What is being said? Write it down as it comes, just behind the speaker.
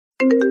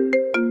Hey,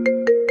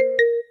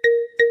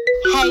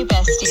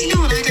 bestie. Do you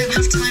know what I don't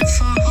have time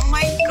for? Oh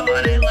my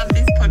God, I love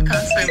this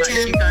podcast so much,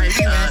 you guys.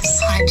 Hey, Revs.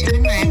 Hi, Jim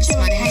and Revs.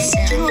 My name is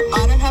Sarah. Do you know what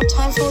I don't have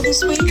time for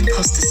this week?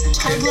 Imposter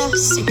syndrome. Toddler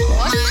secret.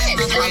 What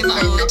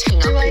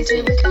do I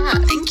do with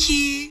that? Thank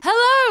you.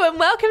 Hello and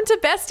welcome to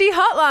Bestie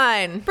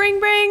Hotline. Bring,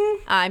 bring.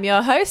 I'm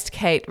your host,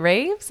 Kate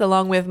Reeves,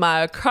 along with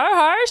my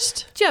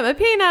co-host, Gemma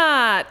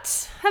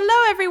Peanut.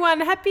 Hello,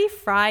 everyone. Happy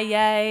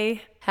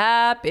Friday.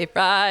 Happy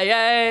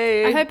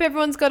Friday. I hope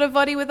everyone's got a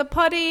voddy with a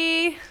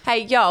potty. Hey,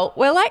 y'all,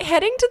 we're like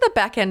heading to the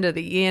back end of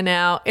the year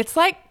now. It's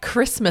like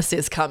Christmas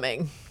is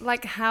coming.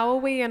 Like, how are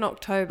we in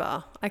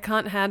October? I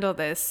can't handle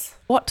this.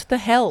 What the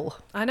hell?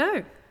 I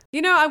know.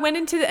 You know, I went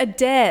into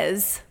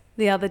Adairs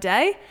the other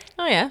day.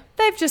 Oh, yeah.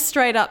 They've just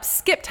straight up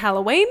skipped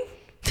Halloween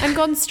and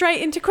gone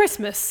straight into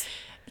Christmas.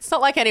 It's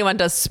not like anyone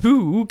does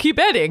spooky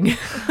bedding.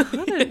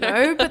 I don't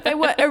know, but they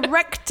were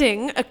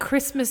erecting a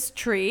Christmas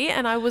tree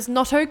and I was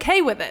not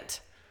okay with it.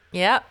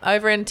 Yeah,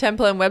 over in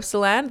Temple and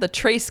Websterland, the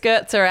tree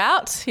skirts are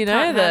out, you know,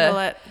 Can't handle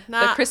it. the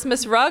Nah.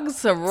 Christmas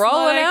rugs are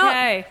rolling Not out.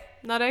 okay.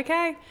 Not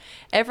okay.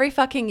 Every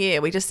fucking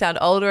year, we just sound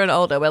older and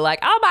older. We're like,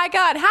 oh my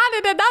God, how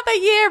did another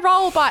year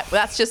roll by?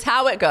 Well, that's just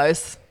how it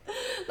goes.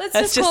 Let's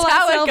That's just call just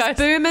how it ourselves goes.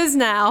 boomers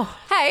now.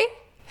 Hey,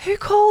 who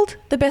called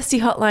the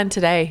Bestie Hotline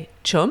today,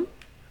 Chum?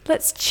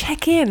 Let's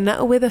check in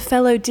with a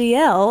fellow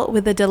DL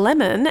with a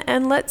dilemma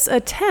and let's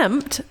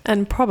attempt,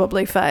 and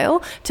probably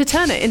fail, to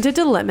turn it into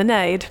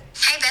Dilemonade.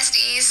 Hey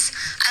besties,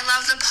 I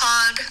love the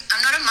pod.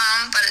 I'm not a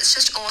mum, but it's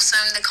just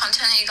awesome. The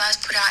content that you guys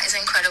put out is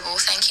incredible.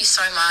 Thank you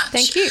so much.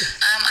 Thank you.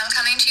 I'm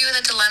coming to you with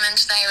a dilemma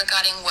today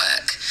regarding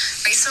work.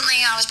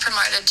 Recently, I was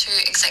promoted to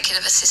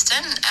executive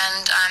assistant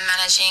and I'm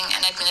managing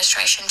an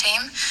administration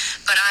team,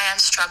 but I am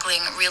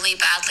struggling really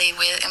badly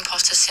with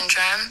imposter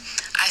syndrome.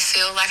 I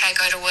feel like I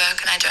go to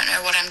work and I don't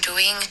know what I'm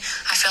doing.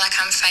 I feel like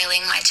I'm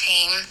failing my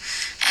team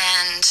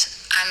and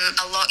I'm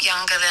a lot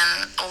younger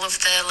than all of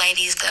the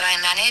ladies that I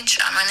manage.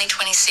 I'm only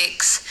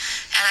 26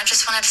 and I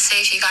just wanted to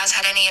see if you guys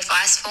had any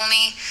advice for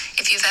me,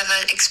 if you've ever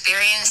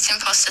experienced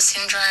imposter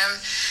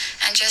syndrome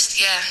and just,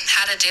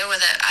 how to deal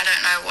with it. I don't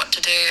know what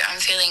to do. I'm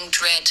feeling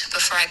dread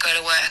before I go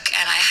to work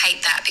and I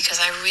hate that because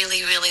I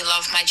really, really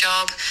love my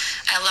job.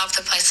 I love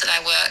the place that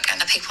I work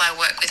and the people I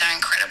work with are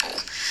incredible.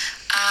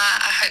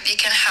 I hope you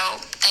can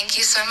help. Thank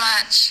you so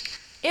much.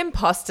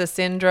 Imposter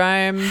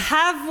syndrome.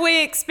 Have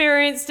we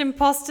experienced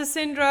imposter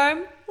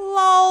syndrome?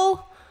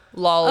 Lol.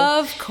 Lol.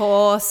 Of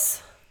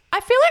course. I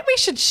feel like we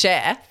should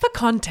share, for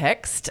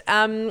context,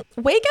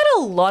 we get a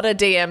lot of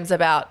DMs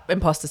about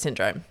imposter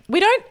syndrome. We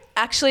don't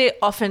actually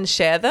often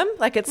share them.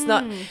 Like it's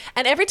not,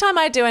 and every time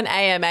I do an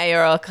AMA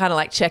or I'll kind of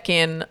like check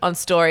in on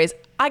stories,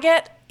 I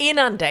get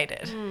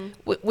inundated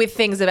with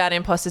things about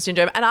imposter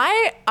syndrome. And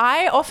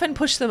I often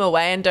push them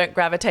away and don't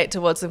gravitate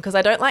towards them because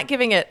I don't like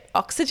giving it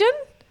oxygen.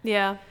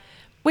 Yeah.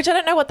 Which I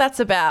don't know what that's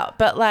about,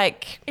 but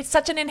like it's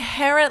such an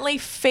inherently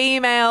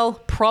female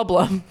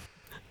problem.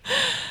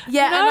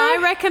 Yeah, No. and I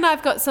reckon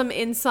I've got some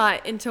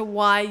insight into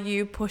why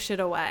you push it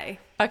away.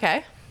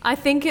 Okay. I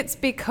think it's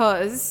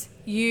because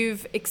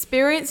you've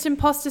experienced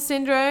imposter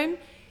syndrome,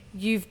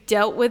 you've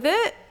dealt with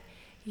it,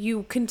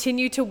 you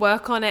continue to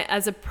work on it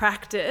as a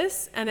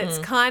practice, and it's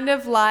kind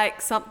of like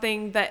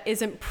something that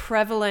isn't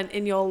prevalent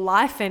in your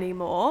life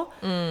anymore.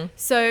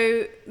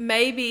 So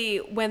maybe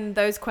when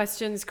those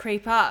questions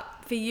creep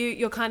up for you,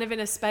 you're kind of in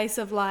a space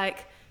of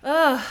like,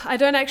 I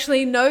don't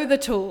actually know the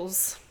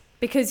tools.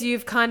 Because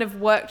you've kind of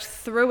worked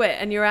through it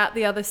and you're out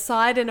the other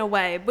side in a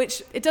way,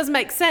 which it does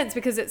make sense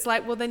because it's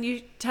like, well, then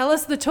you tell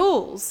us the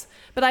tools.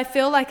 But I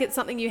feel like it's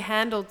something you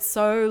handled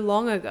so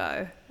long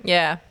ago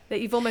Yeah.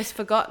 that you've almost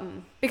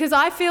forgotten. Because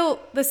I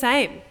feel the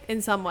same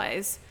in some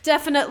ways.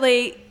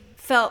 Definitely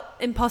felt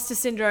imposter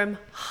syndrome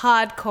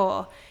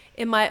hardcore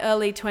in my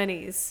early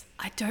 20s.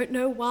 I don't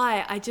know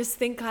why. I just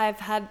think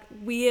I've had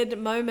weird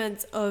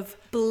moments of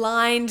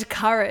blind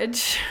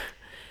courage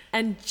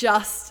and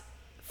just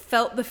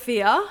felt the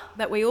fear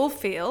that we all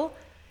feel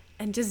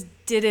and just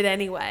did it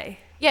anyway.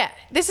 Yeah,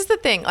 this is the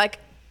thing. Like,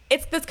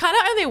 there's kind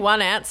of only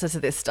one answer to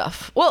this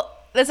stuff. Well,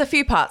 there's a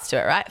few parts to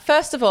it, right?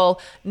 First of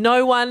all,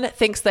 no one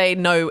thinks they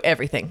know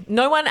everything.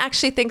 No one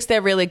actually thinks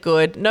they're really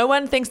good. No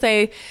one thinks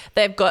they're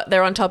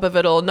on top of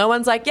it all. No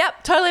one's like,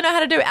 yep, totally know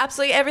how to do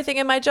absolutely everything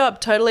in my job.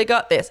 Totally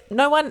got this.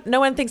 No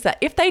one thinks that.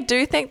 If they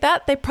do think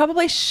that, they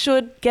probably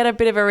should get a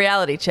bit of a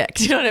reality check.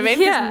 Do you know what I mean?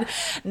 'Cause Yeah.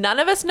 None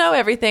of us know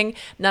everything.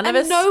 None of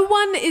us. No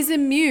one is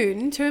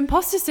immune to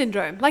imposter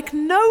syndrome. Like,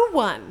 no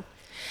one.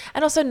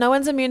 And also, no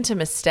one's immune to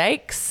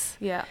mistakes.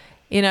 Yeah.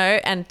 You know,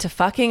 and to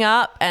fucking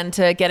up and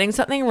to getting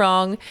something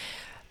wrong.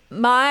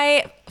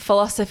 My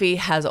philosophy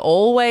has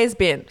always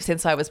been,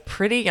 since I was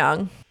pretty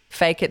young,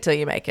 fake it till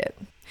you make it.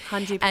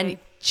 100%. And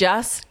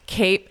just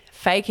keep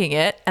faking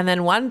it. And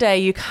then one day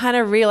you kind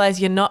of realize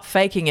you're not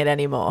faking it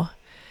anymore.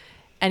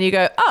 And you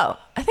go, oh,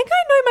 I think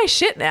I know my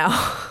shit now.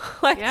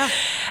 Yeah.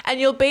 And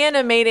you'll be in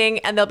a meeting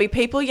and there'll be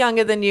people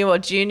younger than you or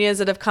juniors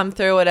that have come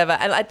through or whatever.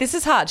 And like, this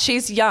is hard.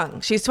 She's young.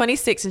 She's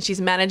 26 and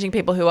she's managing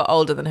people who are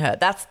older than her.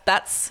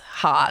 That's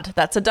hard.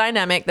 That's a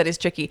dynamic that is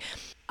tricky.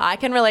 I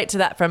can relate to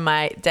that from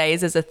my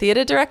days as a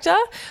theatre director.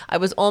 I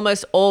was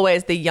almost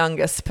always the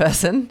youngest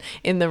person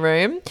in the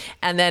room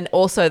and then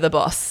also the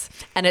boss.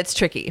 And it's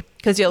tricky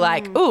because you're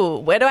like, ooh,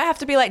 where do I have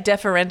to be like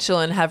deferential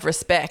and have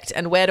respect?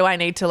 And where do I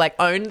need to like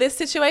own this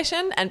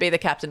situation and be the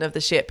captain of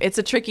the ship? It's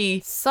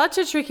a Such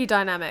a tricky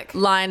dynamic.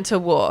 line to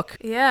walk.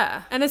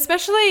 Yeah. And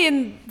especially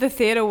in the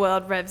theatre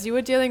world, Revs, you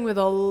were dealing with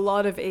a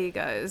lot of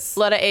egos. A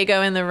lot of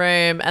ego in the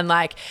room. And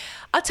like,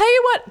 I'll tell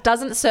you what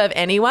doesn't serve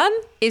anyone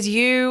is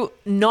you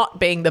not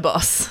being the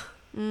boss.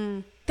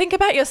 Think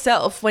about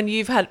yourself when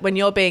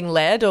you're being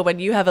led or when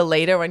you have a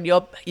leader and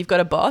you've got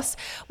a boss.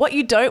 What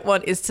you don't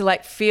want is to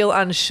like feel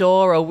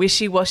unsure or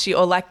wishy-washy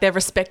or like they're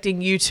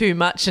respecting you too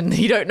much and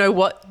you don't know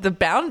what the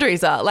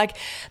boundaries are. Like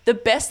the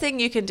best thing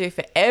you can do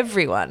for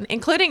everyone,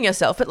 including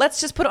yourself, but let's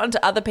just put it onto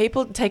other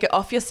people, take it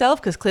off yourself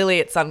because clearly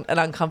it's an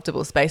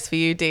uncomfortable space for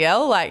you,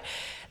 DL. Like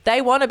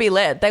they want to be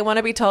led. They want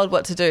to be told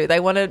what to do. They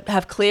want to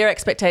have clear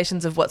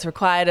expectations of what's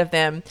required of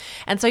them.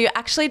 And so you're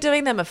actually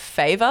doing them a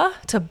favor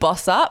to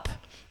boss up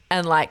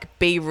and like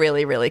be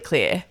really, really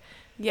clear.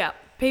 Yeah.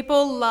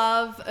 People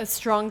love a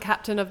strong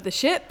captain of the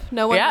ship.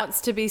 No one wants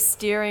to be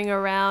steering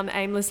around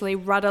aimlessly,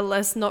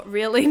 rudderless, not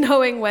really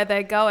knowing where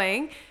they're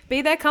going.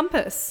 Be their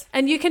compass.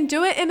 And you can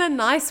do it in a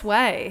nice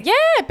way.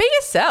 Yeah, be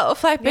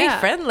yourself. Like be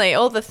friendly,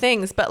 all the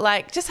things. But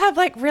like just have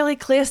like really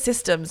clear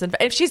systems. And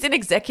if she's an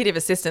executive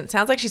assistant,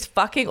 sounds like she's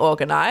fucking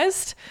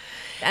organized.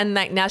 And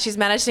like now she's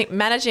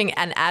managing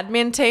an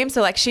admin team.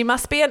 So like she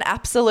must be an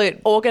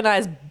absolute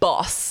organized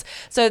boss.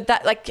 So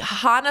that like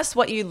harness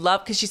what you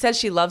love because she said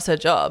she loves her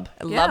job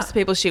and loves the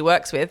people she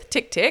works with.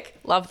 Tick, tick.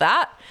 Love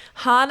that.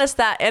 Harness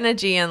that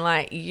energy and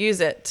like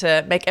use it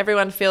to make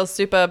everyone feel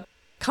super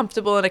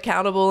comfortable and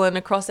accountable and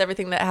across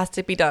everything that has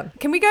to be done.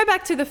 Can we go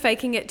back to the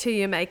faking it till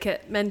you make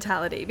it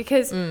mentality?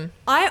 Because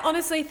I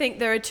honestly think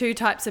there are two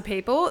types of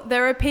people.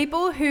 There are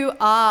people who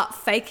are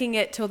faking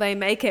it till they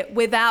make it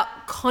without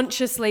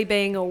consciously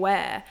being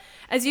aware.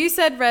 As you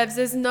said, Revs,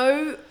 there's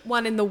no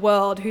one in the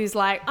world who's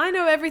like, I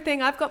know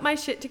everything. I've got my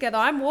shit together.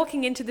 I'm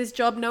walking into this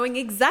job knowing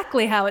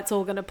exactly how it's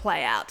all going to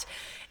play out.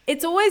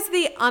 It's always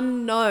the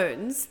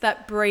unknowns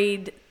that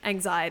breed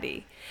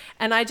anxiety.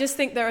 And I just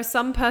think there are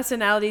some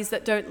personalities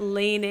that don't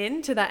lean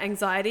into that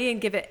anxiety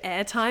and give it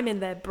airtime in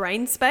their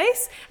brain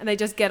space and they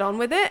just get on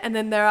with it. And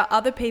then there are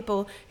other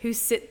people who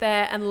sit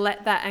there and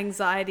let that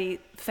anxiety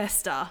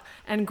fester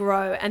and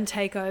grow and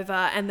take over.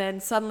 And then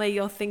suddenly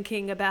you're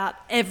thinking about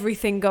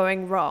everything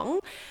going wrong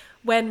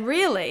when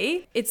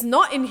really it's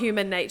not in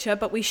human nature,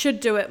 but we should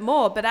do it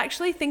more. But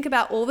actually think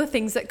about all the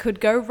things that could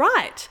go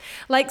right.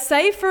 Like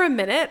say for a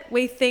minute,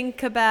 we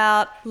think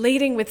about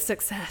leading with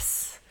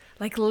success.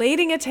 Like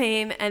leading a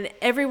team and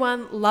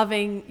everyone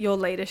loving your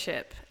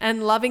leadership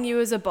and loving you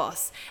as a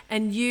boss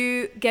and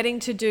you getting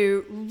to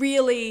do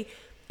really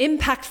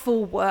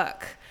impactful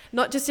work,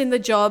 not just in the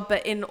job,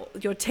 but in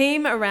your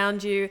team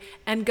around you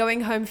and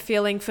going home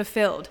feeling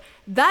fulfilled.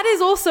 That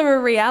is also a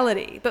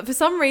reality. But for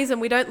some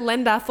reason, we don't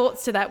lend our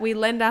thoughts to that. We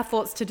lend our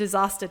thoughts to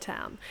disaster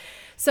town.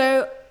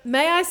 So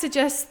may I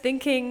suggest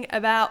thinking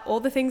about all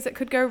the things that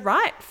could go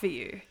right for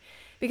you?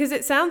 Because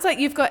it sounds like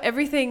you've got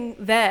everything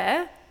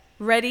there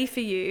ready for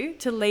you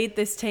to lead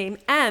this team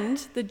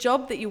and the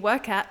job that you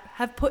work at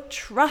have put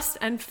trust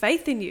and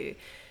faith in you.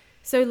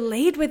 So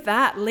lead with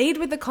that. Lead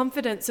with the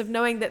confidence of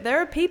knowing that there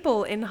are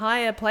people in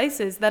higher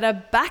places that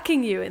are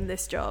backing you in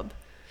this job.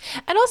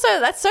 And also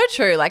that's so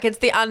true. Like it's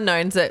the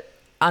unknowns that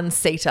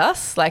unseat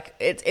us. Like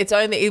it's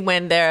only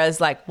when there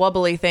is like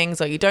wobbly things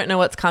or you don't know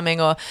what's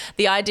coming or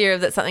the idea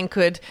of that something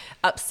could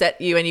upset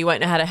you and you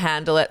won't know how to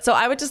handle it. So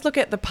I would just look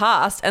at the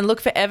past and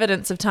look for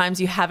evidence of times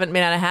you haven't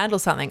been able to handle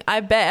something. I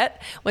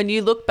bet when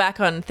you look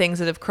back on things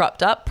that have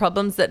cropped up,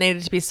 problems that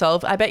needed to be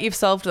solved, I bet you've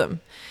solved them.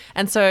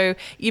 And so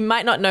you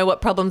might not know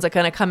what problems are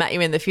going to come at you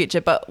in the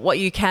future, but what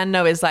you can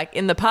know is like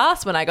in the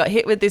past when I got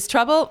hit with this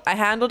trouble, I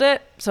handled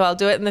it, so I'll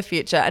do it in the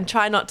future and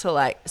try not to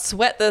like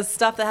sweat the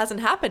stuff that hasn't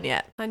happened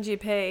yet.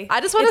 100p. I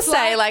just want to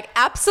say like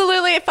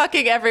absolutely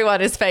fucking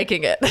everyone is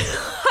faking it.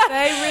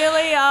 They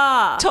really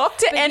are. Talk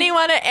to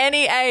anyone at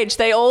any age.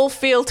 They all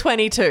feel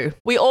 22.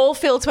 We all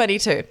feel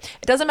 22. It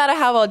doesn't matter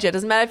how old you are. It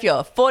doesn't matter if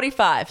you're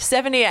 45,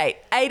 78,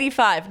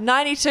 85,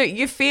 92.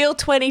 You feel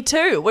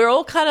 22. We're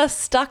all kind of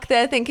stuck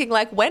there thinking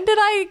like, when did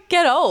I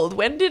get old?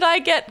 When did I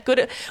get good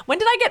at, when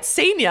did I get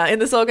senior in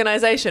this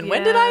organization?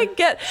 When did I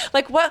get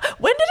like, well,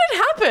 when did it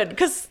happen?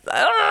 Because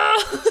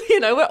you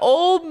know, we're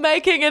all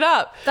making it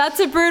up. That's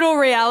a brutal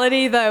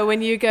reality though,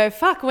 when you go,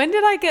 fuck, when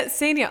did I get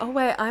senior? Oh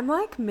wait, I'm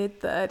like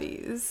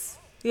mid-30s.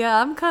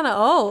 Yeah, I'm kind of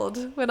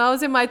old. When I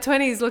was in my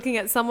 20s looking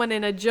at someone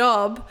in a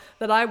job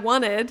that I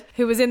wanted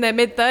who was in their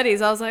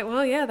mid-30s, I was like,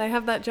 well, yeah, they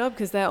have that job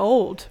because they're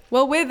old.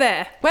 Well, we're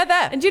there. We're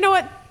there. And you know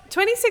what?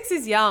 26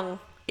 is young.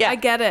 Yeah. I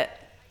get it.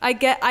 I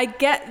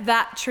get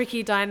that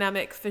tricky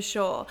dynamic for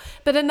sure.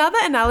 But another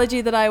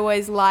analogy that I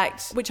always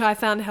liked, which I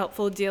found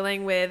helpful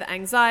dealing with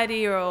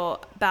anxiety or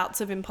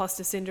bouts of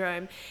imposter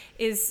syndrome,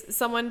 is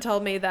someone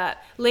told me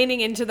that leaning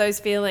into those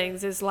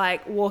feelings is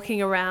like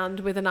walking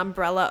around with an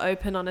umbrella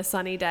open on a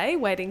sunny day,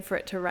 waiting for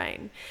it to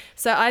rain.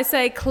 So I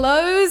say,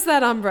 close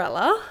that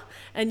umbrella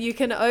and you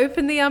can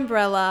open the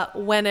umbrella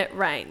when it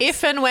rains.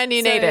 If and when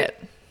you need it.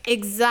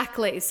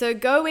 Exactly. So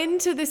go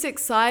into this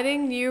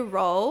exciting new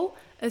role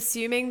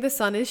assuming the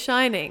sun is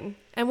shining.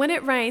 And when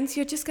it rains,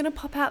 you're just going to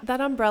pop out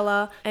that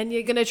umbrella and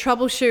you're going to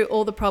troubleshoot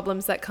all the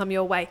problems that come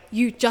your way.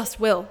 You just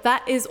will.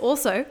 That is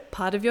also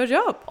part of your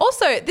job.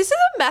 Also, this is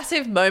a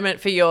massive moment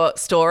for your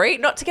story,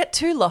 not to get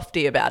too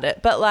lofty about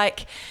it, but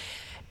like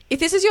if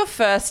this is your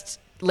first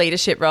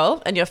leadership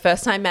role and your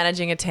first time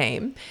managing a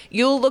team,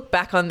 you'll look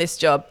back on this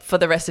job for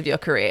the rest of your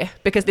career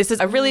because this is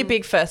a really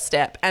big first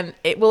step and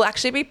it will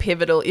actually be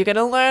pivotal. You're going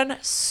to learn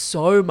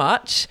so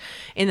much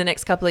in the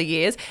next couple of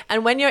years.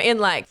 And when you're in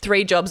like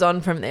 3 jobs on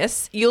from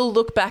this, you'll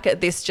look back at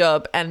this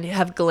job and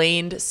have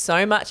gleaned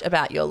so much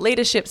about your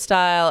leadership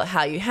style,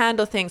 how you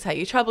handle things, how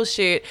you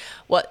troubleshoot,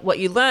 what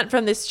you learned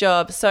from this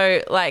job.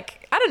 So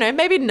like, I don't know,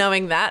 maybe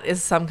knowing that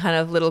is some kind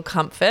of little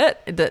comfort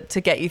to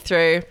get you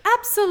through.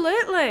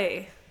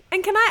 Absolutely.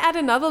 And can I add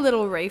another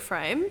little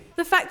reframe?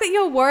 The fact that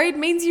you're worried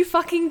means you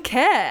fucking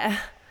care.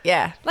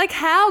 Yeah. Like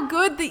how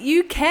good that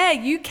you care.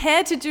 You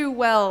care to do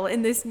well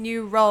in this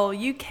new role.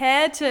 You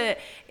care to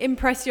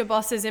impress your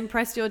bosses,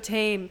 impress your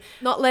team,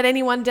 not let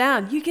anyone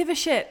down. You give a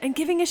shit, and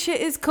giving a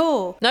shit is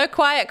cool. No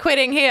quiet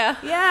quitting here.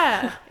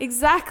 Yeah,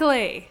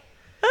 exactly.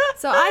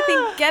 So I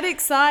think get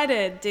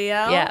excited,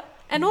 DL. Yeah.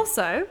 And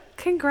also,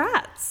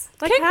 congrats.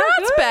 Like, Congrats, how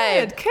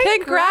good. babe.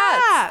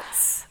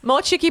 Congrats.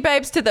 More chickie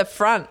babes to the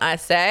front, I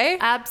say.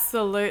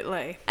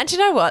 Absolutely. And you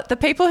know what? The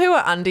people who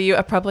are under you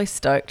are probably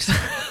stoked.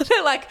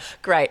 They're like,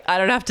 great, I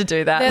don't have to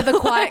do that. They're the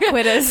quiet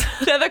quitters.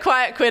 They're the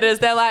quiet quitters.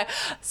 They're like,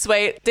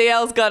 sweet,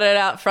 DL's got it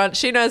out front.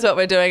 She knows what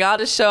we're doing. I'll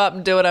just show up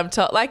and do what I'm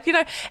told. Like, you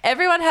know,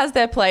 everyone has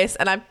their place.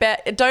 And I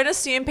bet, don't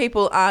assume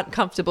people aren't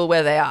comfortable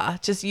where they are.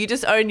 You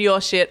just own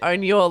your shit,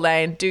 own your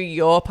lane, do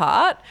your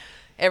part.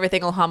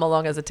 Everything will hum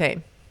along as a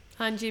team.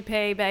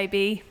 100p,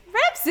 baby.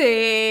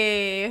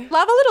 Repsy.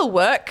 Love a little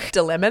work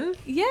dilemma.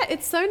 Yeah,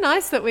 it's so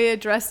nice that we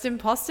addressed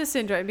imposter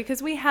syndrome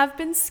because we have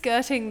been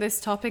skirting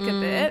this topic a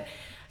bit.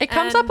 It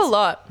comes up a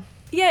lot.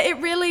 Yeah, it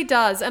really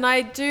does. And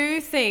I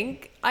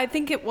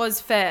think it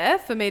was fair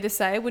for me to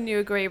say, wouldn't you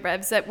agree,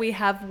 Revs, that we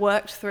have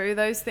worked through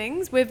those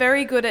things. We're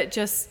very good at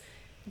just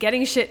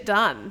getting shit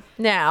done.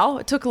 Now,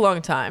 it took a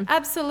long time.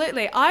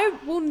 Absolutely. I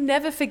will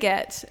never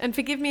forget, and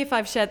forgive me if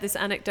I've shared this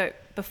anecdote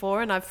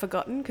before and I've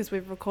forgotten because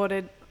we've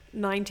recorded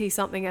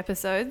 90-something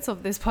episodes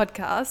of this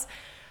podcast,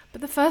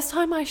 but the first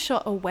time I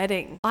shot a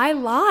wedding, I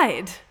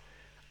lied.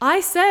 I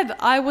said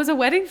I was a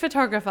wedding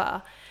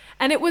photographer.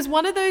 And it was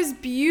one of those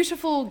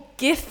beautiful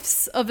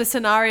gifts of a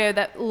scenario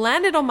that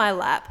landed on my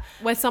lap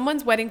where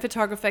someone's wedding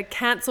photographer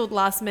cancelled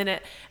last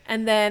minute.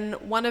 And then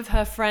one of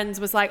her friends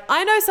was like,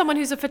 I know someone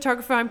who's a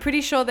photographer. I'm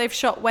pretty sure they've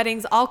shot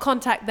weddings. I'll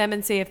contact them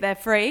and see if they're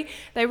free.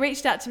 They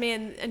reached out to me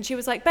and she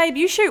was like, babe,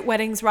 you shoot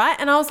weddings, right?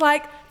 And I was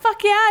like,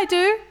 fuck yeah, I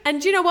do.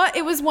 And you know what?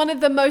 It was one of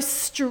the most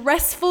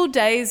stressful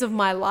days of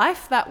my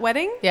life, that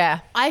wedding. Yeah.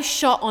 I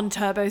shot on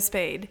turbo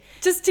speed.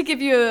 Just to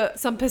give you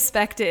some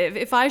perspective,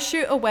 if I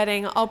shoot a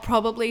wedding, I'll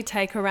probably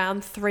take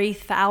around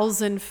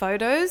 3,000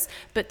 photos,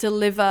 but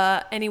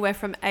deliver anywhere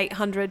from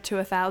 800 to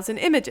 1,000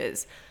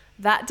 images.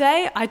 That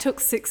day, I took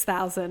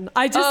 6,000.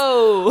 I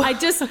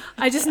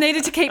just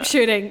needed to keep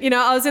shooting. You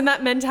know, I was in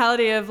that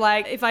mentality of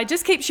like, if I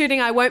just keep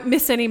shooting, I won't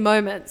miss any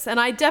moments. And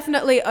I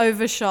definitely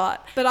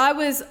overshot. But I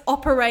was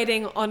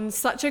operating on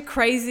such a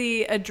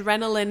crazy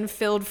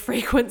adrenaline-filled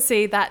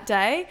frequency that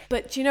day.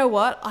 But you know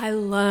what? I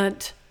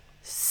learnt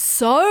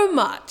so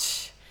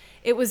much.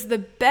 It was the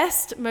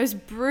best,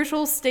 most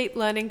brutal, steep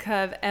learning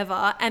curve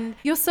ever. And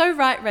you're so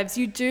right, Revs.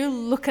 You do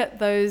look at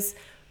those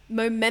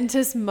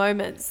momentous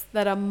moments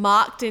that are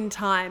marked in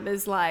time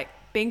as like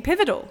being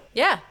pivotal.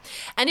 Yeah.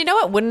 And you know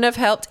what wouldn't have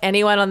helped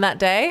anyone on that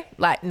day?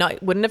 Like, no,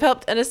 wouldn't have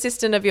helped an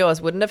assistant of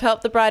yours, wouldn't have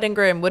helped the bride and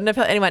groom, wouldn't have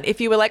helped anyone.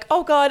 If you were like,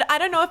 oh God, I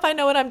don't know if I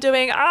know what I'm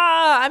doing.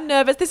 I'm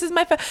nervous. This is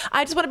my first.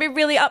 I just want to be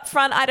really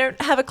upfront. I don't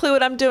have a clue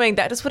what I'm doing.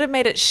 That just would have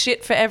made it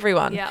shit for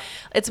everyone. Yeah.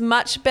 It's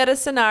much better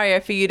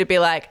scenario for you to be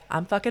like,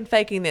 I'm fucking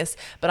faking this,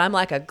 but I'm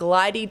like a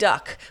glidey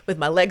duck with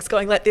my legs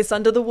going like this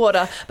under the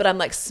water, but I'm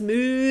like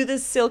smooth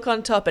as silk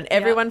on top and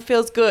everyone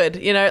feels good.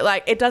 You know,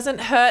 like it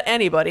doesn't hurt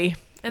anybody.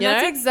 And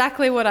that's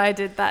exactly what I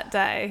did that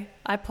day.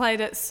 I played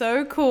it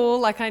so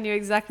cool, like I knew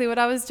exactly what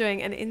I was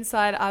doing, and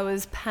inside I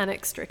was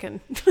panic-stricken.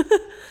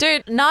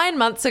 Dude, 9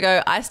 months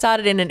ago, I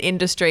started in an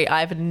industry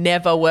I've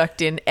never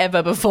worked in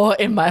ever before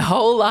in my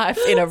whole life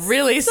in a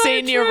really So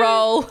senior true.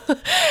 role.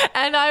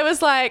 And I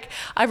was like,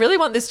 I really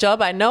want this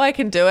job. I know I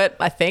can do it.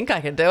 I think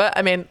I can do it.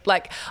 I mean,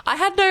 like, I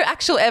had no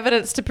actual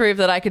evidence to prove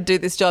that I could do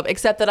this job,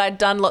 except that I'd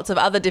done lots of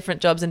other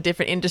different jobs in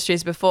different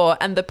industries before.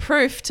 And the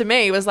proof to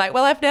me was like,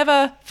 well, I've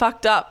never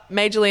fucked up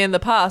majorly in the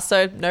past,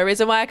 so no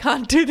reason why I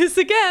can't do this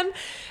again.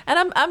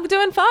 And I'm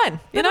doing fine.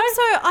 You But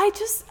also,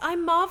 I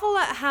marvel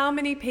at how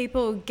many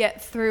people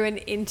get through an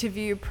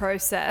interview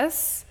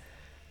process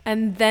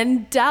and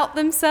then doubt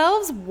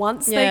themselves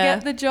once they Yeah.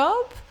 get the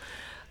job.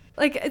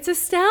 Like, it's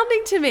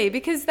astounding to me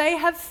because they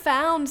have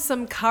found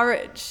some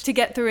courage to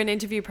get through an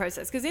interview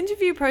process, because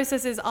interview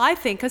processes, I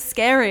think, are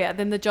scarier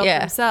than the job Yeah.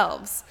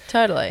 themselves.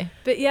 Totally.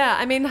 But yeah,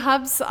 I mean,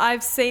 Hubs,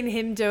 I've seen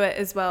him do it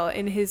as well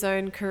in his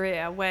own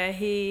career, where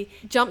he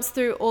jumps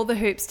through all the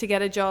hoops to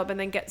get a job and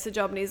then gets a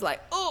job and he's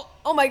like,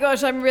 oh my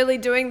gosh, I'm really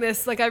doing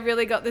this. Like, I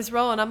really got this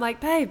role. And I'm like,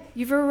 babe,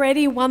 you've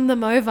already won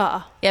them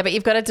over. Yeah, but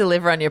you've got to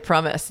deliver on your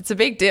promise. It's a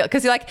big deal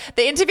because you're like,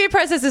 the interview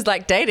process is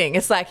like dating.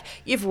 It's like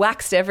you've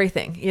waxed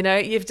everything, you know,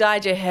 you've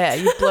dyed your hair,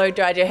 you've blow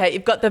dried your hair,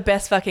 you've got the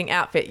best fucking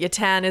outfit, your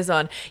tan is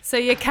on. So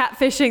you're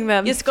catfishing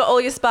them. You've got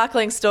all your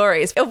sparkling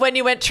stories of when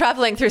you went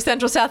traveling through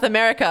Central South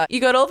America. You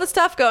got all the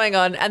stuff going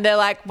on and they're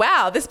like,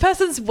 wow, this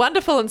person's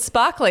wonderful and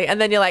sparkly. And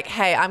then you're like,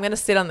 hey, I'm going to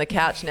sit on the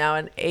couch now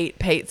and eat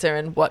pizza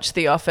and watch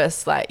The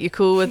Office. Like, you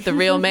cool with the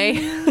real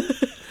me?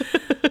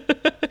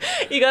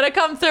 You got to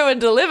come through and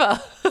deliver.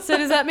 So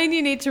does that mean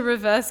you need to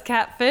reverse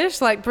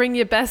catfish? Like, bring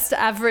your best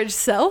average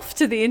self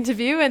to the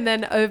interview and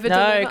then over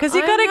deliver? No, because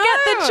you got to get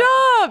the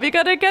job. You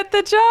got to get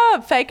the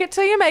job. Fake it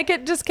till you make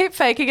it. Just keep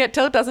faking it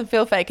till it doesn't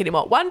feel fake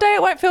anymore. One day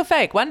it won't feel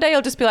fake. One day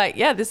you'll just be like,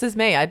 yeah, this is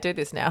me. I do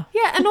this now.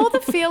 Yeah, and all the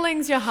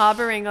feelings you're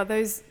harboring are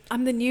those,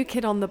 I'm the new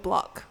kid on the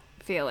block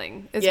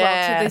feeling as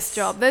well to this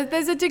job.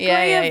 There's a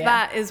degree of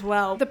that as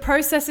well. The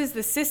processes,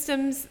 the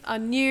systems are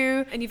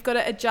new and you've got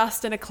to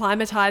adjust and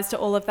acclimatize to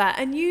all of that.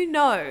 And you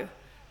know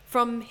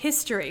from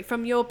history,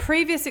 from your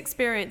previous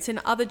experience in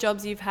other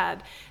jobs you've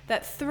had,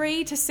 that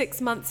 3 to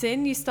 6 months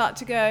in, you start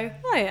to go,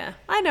 oh yeah,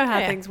 I know how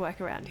things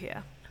work around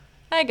here.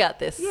 I got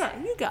this. Yeah,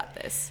 you got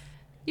this.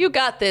 You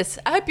got this.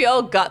 I hope you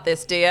all got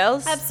this,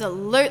 DLs.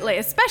 Absolutely,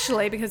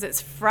 especially because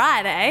it's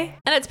Friday.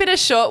 And it's been a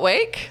short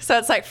week, so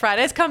it's like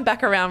Fridays come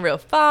back around real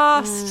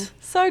fast.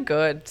 So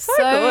good.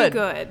 So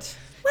good.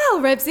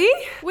 Well, Rebsy,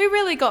 we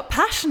really got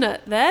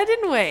passionate there,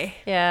 didn't we?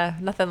 Yeah,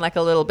 nothing like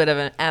a little bit of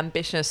an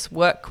ambitious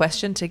work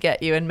question to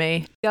get you and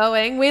me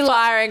going.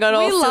 Firing on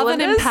all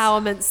cylinders. We love an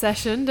empowerment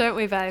session, don't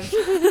we, babe?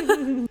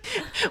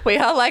 We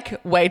are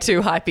like way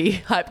too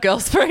hype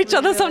girls for each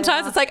other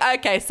sometimes. It's like,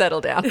 okay,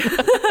 settle down.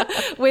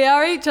 We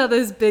are each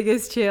other's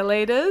biggest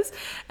cheerleaders.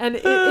 And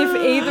if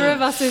either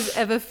of us is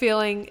ever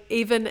feeling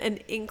even an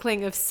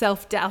inkling of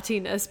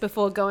self-doubtiness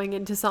before going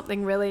into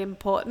something really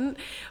important,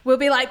 we'll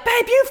be like,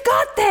 babe, you've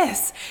got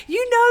this.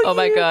 You know, oh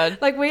my God.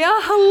 Like, we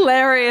are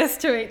hilarious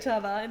to each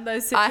other in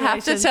those situations. I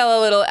have to tell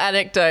a little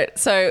anecdote.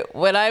 So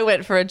when I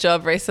went for a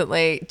job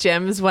recently,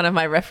 Gem's one of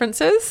my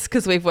references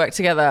because we've worked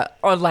together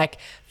on like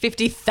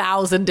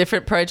 50,000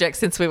 different projects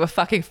since we were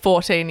fucking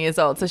 14 years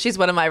old. So she's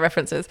one of my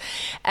references.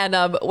 And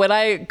when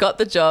I got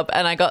the job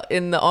and I got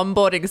in the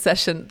onboarding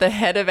session, the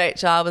head of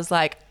HR was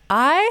like,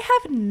 I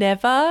have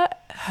never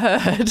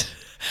heard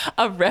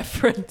a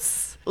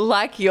reference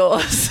like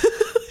yours.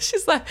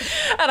 She's like,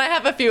 and I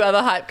have a few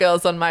other hype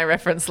girls on my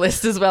reference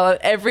list as well. And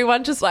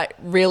everyone just like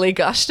really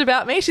gushed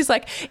about me. She's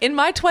like, in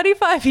my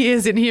 25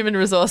 years in human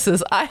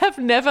resources, I have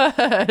never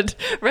heard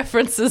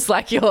references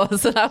like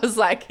yours. And I was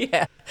like,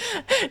 yeah,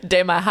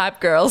 damn my hype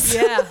girls.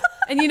 Yeah.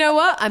 And you know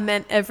what? I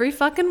meant every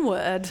fucking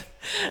word.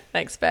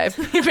 Thanks, babe.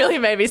 You really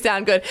made me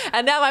sound good.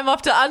 And now I'm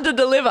off to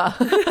under-deliver.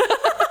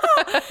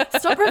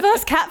 Stop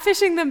reverse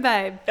catfishing them,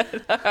 babe.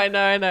 I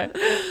know.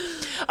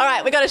 All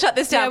right, we got to shut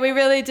this down. Yeah, we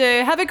really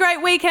do. Have a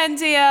great weekend,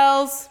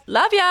 DLs.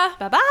 Love ya.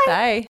 Bye-bye. Bye.